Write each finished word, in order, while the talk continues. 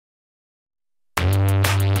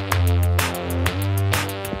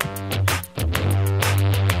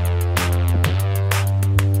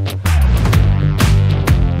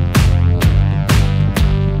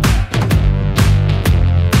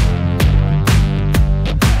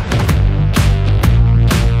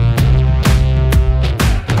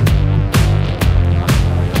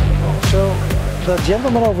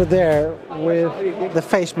gentleman over there with the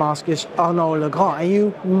face mask is Arnaud Legrand, and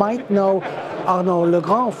you might know Arnaud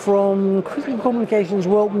Legrand from Critical Communications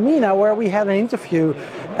World MENA, where we had an interview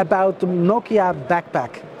about the Nokia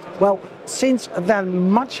backpack. Well, since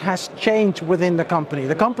then, much has changed within the company.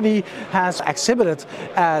 The company has exhibited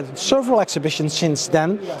at several exhibitions since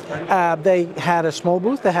then. They had a small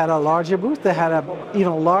booth, they had a larger booth, they had an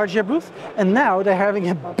even larger booth, and now they're having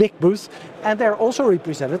a big booth, and they're also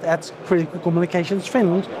represented at Critical Communications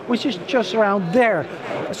Finland, which is just around there.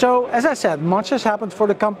 So, as I said, much has happened for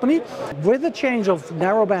the company. With the change of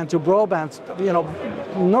narrowband to broadband,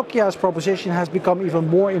 Nokia's proposition has become even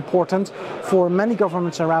more important for many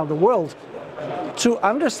governments around the world. To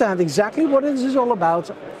understand exactly what this is all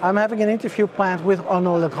about, I'm having an interview planned with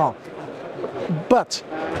Arnaud Legrand. But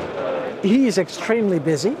he is extremely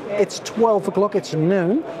busy. It's 12 o'clock, it's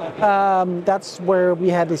noon. That's where we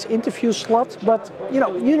had this interview slot. But you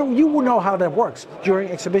know how that works.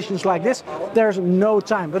 During exhibitions like this, there's no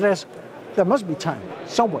time, but there must be time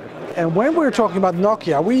somewhere. And when we're talking about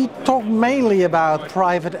Nokia, we talk mainly about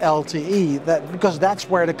private LTE, because that's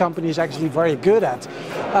where the company is actually very good at.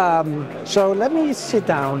 So let me sit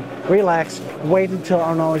down, relax, wait until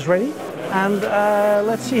Arnaud is ready, and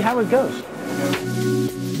let's see how it goes.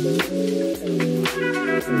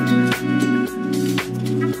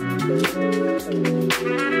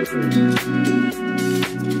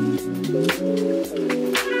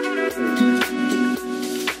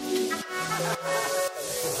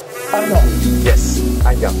 Arnaud. Yes,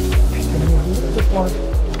 I got.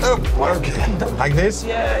 Okay. Like this?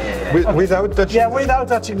 Yeah. Without touching? Yeah, without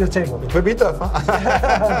touching the table. It will be tough,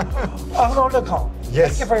 huh? Arnaud Legrand,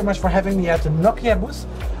 yes. Thank you very much for having me at the Nokia booth.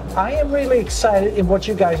 I am really excited in what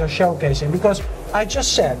you guys are showcasing, because I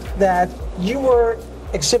just said that you were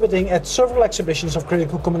exhibiting at several exhibitions of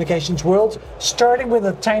Critical Communications World, starting with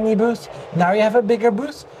a tiny booth. Now you have a bigger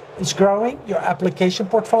booth. It's growing, your application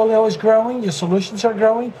portfolio is growing, your solutions are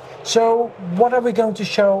growing. So what are we going to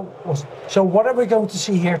show? So what are we going to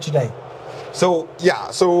see here today? So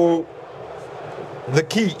the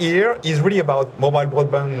key here is really about mobile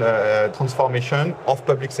broadband transformation of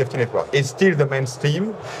public safety network. It's still the main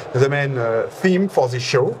theme, theme for this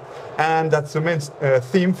show, and that's the main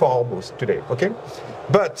theme for our booth today. Okay,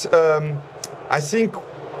 but I think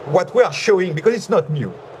what we are showing, because it's not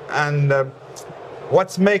new, and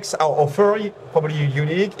what makes our offer probably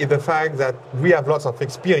unique is the fact that we have lots of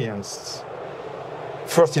experience.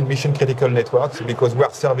 First in mission critical networks, because we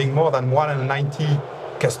are serving more than 190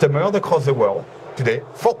 customers across the world today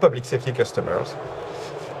for public safety customers.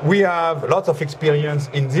 We have lots of experience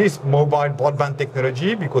in this mobile broadband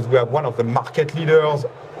technology, because we are one of the market leaders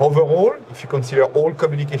overall, if you consider all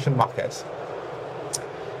communication markets.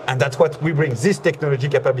 And that's what we bring, this technology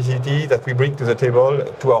capability that we bring to the table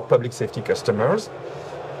to our public safety customers,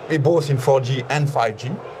 both in 4G and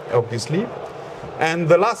 5G, obviously. And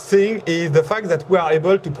the last thing is the fact that we are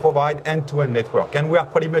able to provide end-to-end network, and we are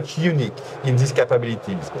pretty much unique in these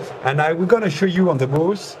capabilities. And we're going to show you on the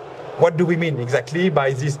booth what do we mean exactly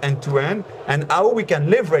by this end-to-end, and how we can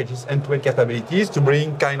leverage these end-to-end capabilities to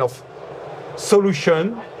bring kind of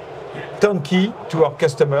solution turnkey to our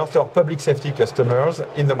customers, to our public safety customers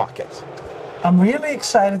in the market. I'm really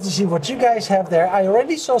excited to see what you guys have there. I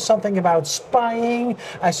already saw something about spying.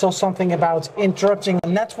 I saw something about interrupting a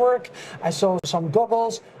network. I saw some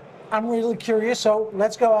goggles. I'm really curious, so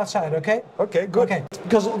let's go outside, okay? Okay, good. Okay,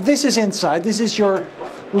 because this is inside. This is your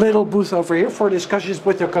little booth over here for discussions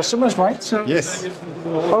with your customers, right? So, yes.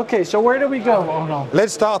 Okay, so where do we go? Oh, no.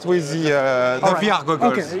 Let's start with the VR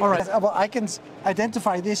goggles. Okay, all right. Well, I can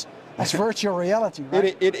identify this as virtual reality,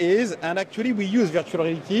 right? It is, and actually we use virtual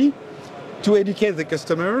reality to educate the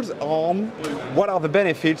customers on what are the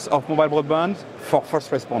benefits of mobile broadband for first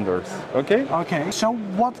responders, okay? Okay, so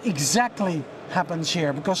what exactly happens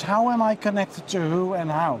here? Because how am I connected to who and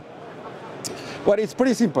how? Well, it's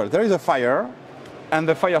pretty simple. There is a fire, and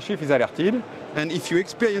the fire chief is alerted, and if you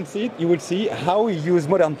experience it, you will see how we use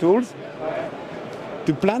modern tools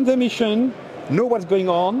to plan the mission, know what's going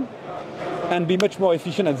on, and be much more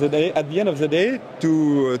efficient at the end of the day,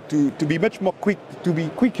 to be much more to be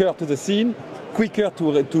quicker to the scene, quicker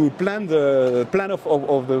to plan the plan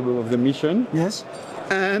of the mission. Yes.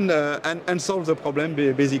 And solve the problem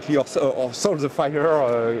basically, or solve the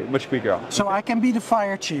fire much quicker. So I can be the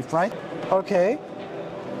fire chief, right? Okay.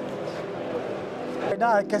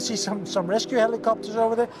 Now I can see some rescue helicopters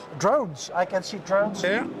over there. Drones. I can see drones.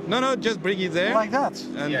 There? No, just bring it there. Like that.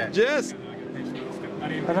 And just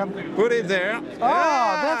Put it there.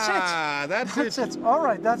 That's it. That's it. All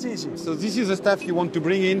right, that's easy. So this is the stuff you want to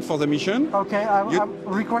bring in for the mission. Okay, I'm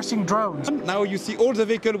requesting drones. Now you see all the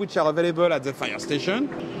vehicles which are available at the fire station.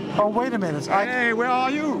 Oh, wait a minute. Hey, where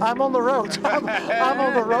are you? I'm on the road. I'm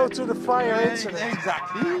on the road to the fire incident.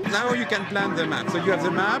 Exactly. Now you can plan the map. So you have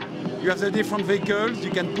the map, you have the different vehicles,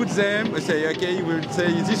 you can put them, say, okay, you will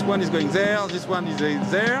say this one is going there, this one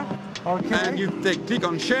is there. Okay. And you click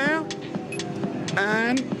on share,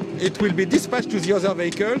 and it will be dispatched to the other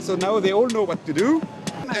vehicle. So now they all know what to do.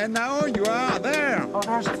 And now you are there. Oh,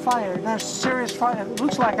 there's a fire. There's serious fire. It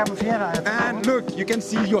looks like I'm in Vienna. And look, you can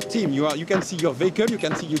see your team. You can see your vehicle. You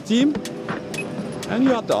can see your team. And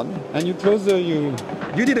you are done. And you close the. You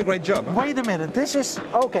did a great job. Wait a minute. This is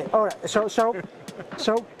okay. All right.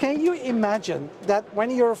 So can you imagine that when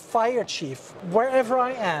you're a fire chief, wherever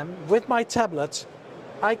I am with my tablet,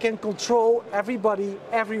 I can control everybody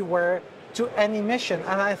everywhere to any mission,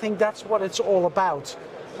 and I think that's what it's all about.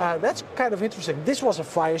 That's kind of interesting. This was a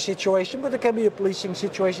fire situation, but it can be a policing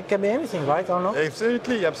situation, it can be anything, right, Arnaud?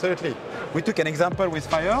 Absolutely, absolutely. We took an example with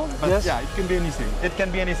fire, but yes. Yeah, it can be anything. It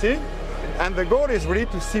can be anything. And the goal is really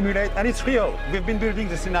to simulate, and it's real. We've been building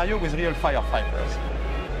the scenario with real firefighters,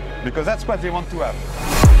 because that's what they want to have.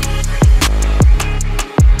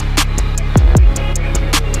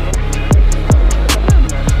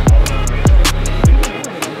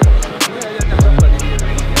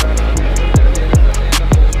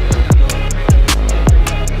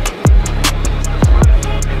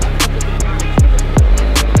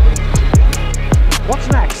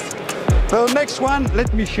 So next one,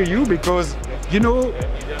 let me show you, because you know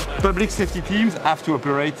public safety teams have to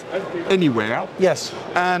operate anywhere. Yes.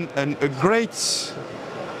 And a great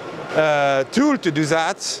tool to do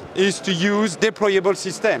that is to use deployable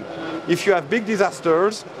system. If you have big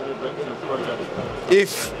disasters,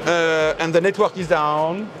 and the network is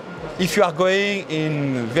down, if you are going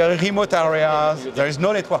in very remote areas, there is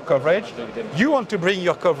no network coverage, you want to bring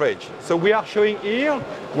your coverage. So we are showing here,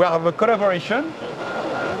 we have a collaboration.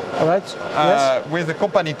 All right. Yes. With a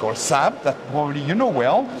company called SAAB that probably you know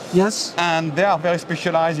well. Yes. And they are very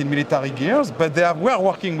specialized in military gears, but we are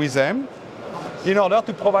working with them in order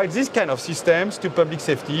to provide this kind of systems to public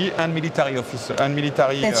safety and military officers and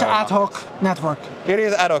military. It's an ad-hoc network. It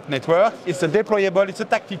is ad-hoc network. It's a deployable, it's a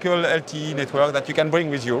tactical LTE network that you can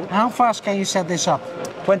bring with you. How fast can you set this up?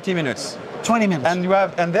 20 minutes. 20 minutes.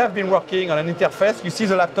 And they have been working on an interface. You see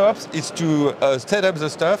the laptops. It's to set up the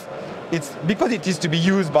stuff. It's because it is to be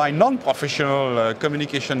used by non-professional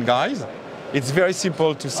communication guys. It's very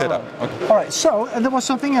simple to set up. Okay. All right. So there was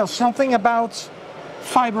something else. Something about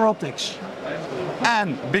fiber optics.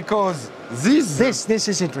 And because this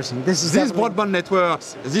is interesting. This broadband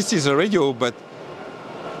networks. This is a radio, but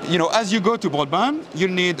you know, as you go to broadband, you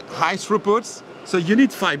need high throughputs. So you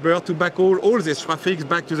need fiber to backhaul all this traffic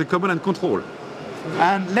back to the command and control.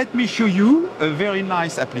 And let me show you a very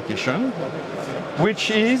nice application,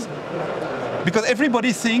 which is, because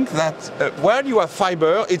everybody thinks that where you have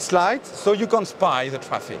fiber, it's light, so you can spy the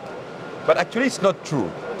traffic. But actually, it's not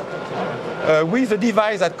true. With a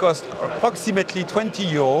device that costs approximately 20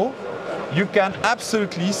 €, you can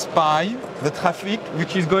absolutely spy the traffic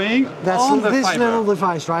which is going on the fiber. That's this little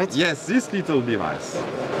device, right? Yes, this little device.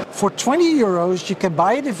 For 20 €, you can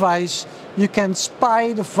buy a device, you can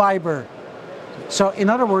spy the fiber. So in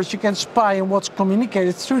other words, you can spy on what's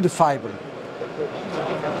communicated through the fiber.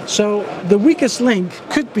 So the weakest link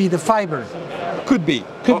could be the fiber. Could be.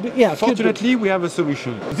 Yeah. Fortunately, we have a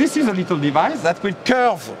solution. This is a little device that will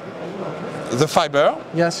curve the fiber.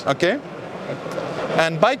 Yes. Okay.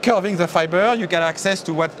 And by curving the fiber, you get access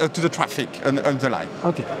to to the traffic on the line.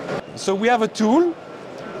 Okay. So we have a tool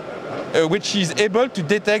which is able to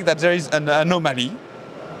detect that there is an anomaly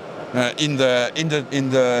in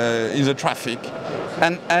the traffic,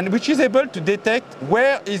 and which is able to detect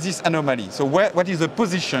where is this anomaly. So what is the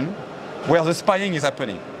position where the spying is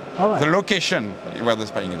happening? All right. The location where the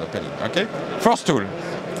spying is happening. Okay. First tool.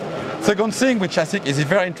 Second thing, which I think is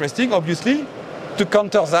very interesting, obviously, to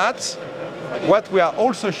counter that, what we are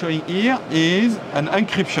also showing here is an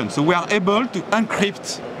encryption. So we are able to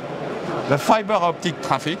encrypt the fiber optic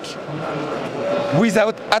traffic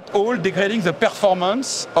without at all degrading the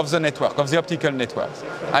performance of the network, of the optical networks.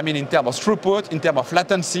 I mean, in terms of throughput, in terms of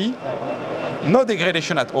latency, no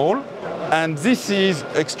degradation at all. And this is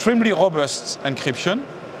extremely robust encryption,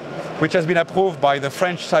 which has been approved by the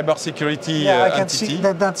French cybersecurity I can entity. see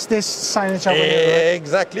that that's this signage over here.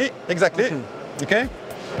 Exactly. Okay.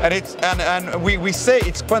 And we say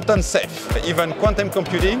it's quantum safe. Even quantum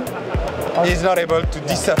computing is not able to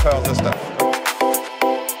decipher the stuff.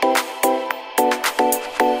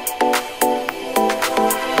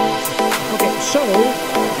 So,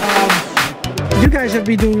 you guys have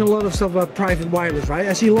been doing a lot of stuff about private wireless, right?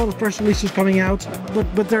 I see a lot of press releases coming out,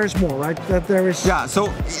 but there is more, right? That there is. Yeah, so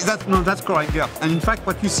that's correct, Gert. And in fact,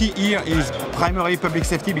 what you see here is primarily public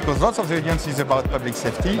safety, because lots of the audience is about public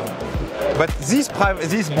safety. But these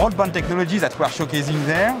broadband technologies that we are showcasing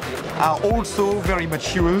there are also very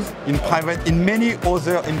much used in many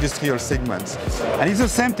other industrial segments. And it's the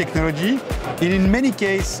same technology, and in many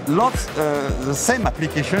cases, the same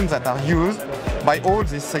applications that are used by all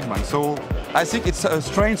these segments. So I think it's a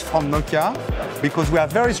strength from Nokia, because we are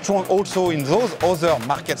very strong also in those other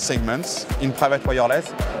market segments in private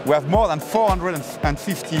wireless. We have more than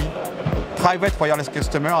 450 private wireless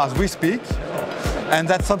customers as we speak. And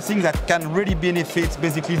that's something that can really benefit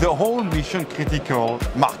basically the whole mission critical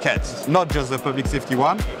market, not just the public safety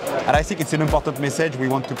one. And I think it's an important message we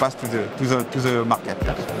want to pass to the market.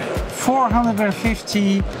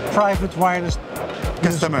 450 private wireless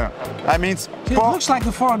customer. I mean, it looks like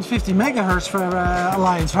the 450 megahertz for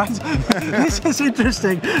Alliance, right? This is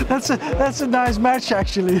interesting. That's a nice match,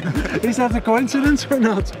 actually. Is that a coincidence or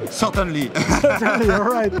not? Certainly. Certainly. All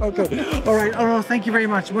right. Okay. All right. Arnaud, thank you very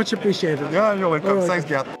much. Much appreciated. Yeah, you're welcome. Right. Thanks,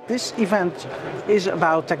 Gert. This event is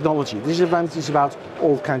about technology. This event is about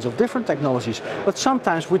all kinds of different technologies. But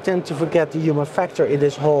sometimes we tend to forget the human factor in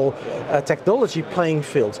this whole technology playing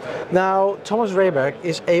field. Now, Thomas Rehberg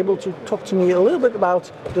is able to talk to me a little bit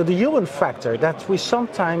about the human factor that we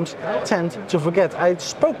sometimes tend to forget. I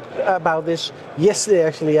spoke about this yesterday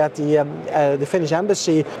actually at the Finnish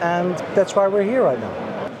embassy, and that's why we're here right now.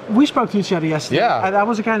 We spoke to each other yesterday, yeah. And that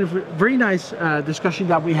was a kind of very nice discussion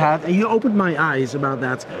that we had, and you opened my eyes about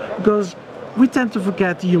that, because we tend to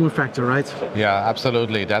forget the human factor, right? Yeah,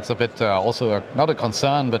 absolutely. That's a bit also not a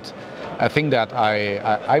concern, but I think that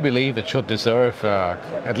I believe it should deserve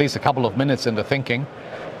at least a couple of minutes in the thinking.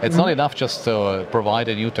 It's not enough just to provide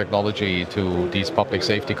a new technology to these public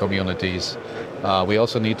safety communities. We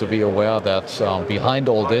also need to be aware that behind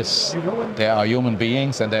all this, there are human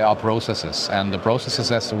beings and there are processes. And the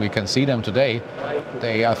processes, as we can see them today,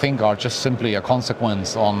 they, I think, are just simply a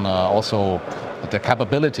consequence on also the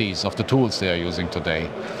capabilities of the tools they are using today.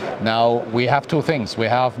 Now, we have two things. We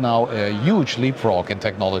have now a huge leapfrog in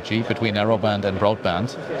technology between narrowband and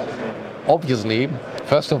broadband. Obviously,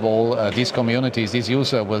 first of all, these communities, these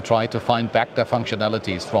users will try to find back their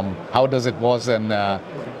functionalities from how does it was in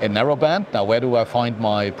narrowband. Now, where do I find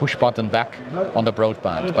my push button back on the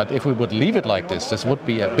broadband? But if we would leave it like this would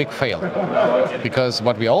be a big fail. Because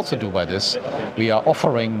what we also do by this, we are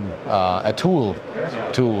offering a tool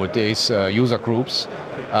to these user groups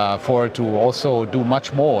to also do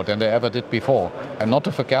much more than they ever did before. And not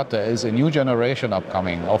to forget, there is a new generation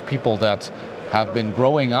upcoming of people that have been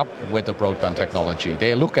growing up with the broadband technology.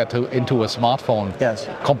 They look into a smartphone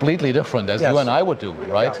completely different as you and I would do,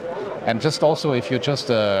 right? Yeah. And just also, if you just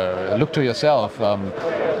look to yourself,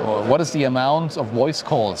 what is the amount of voice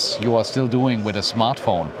calls you are still doing with a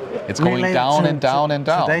smartphone? It's going down and down and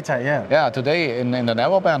down. Data, yeah. Yeah, today in the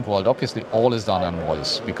narrowband world, obviously all is done on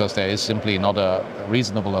voice because there is simply not a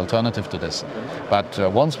reasonable alternative to this. But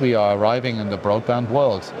once we are arriving in the broadband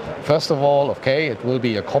world, first of all, okay, it will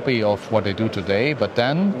be a copy of what they do today, but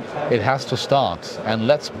then it has to start. And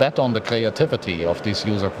let's bet on the creativity of this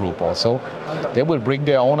user group also. They will bring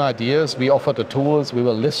their own ideas. We offer the tools. We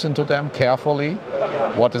will listen to them carefully.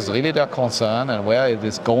 What is really their concern and where it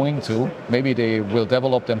is going to. Maybe they will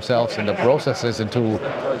develop themselves in the processes into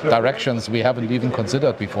directions we haven't even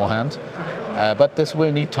considered beforehand. But this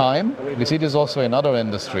will need time. We see this also in other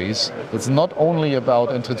industries. It's not only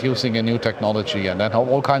about introducing a new technology and then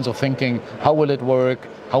all kinds of thinking, how will it work?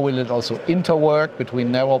 How will it also interwork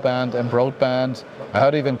between narrowband and broadband? I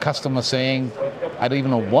heard even customers saying, I don't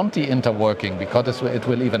even want the interworking because it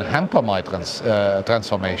will even hamper my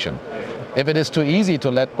transformation. If it is too easy to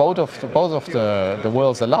let both of the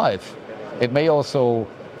worlds alive, it may also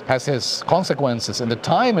has its consequences in the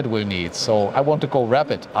time it will need. So I want to go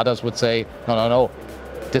rapid. Others would say, no.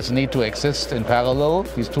 This need to exist in parallel,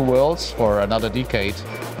 these two worlds, for another decade.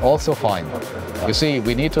 Also fine. You see,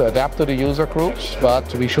 we need to adapt to the user groups,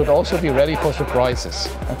 but we should also be ready for surprises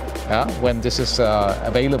when this is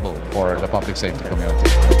available for the public safety community.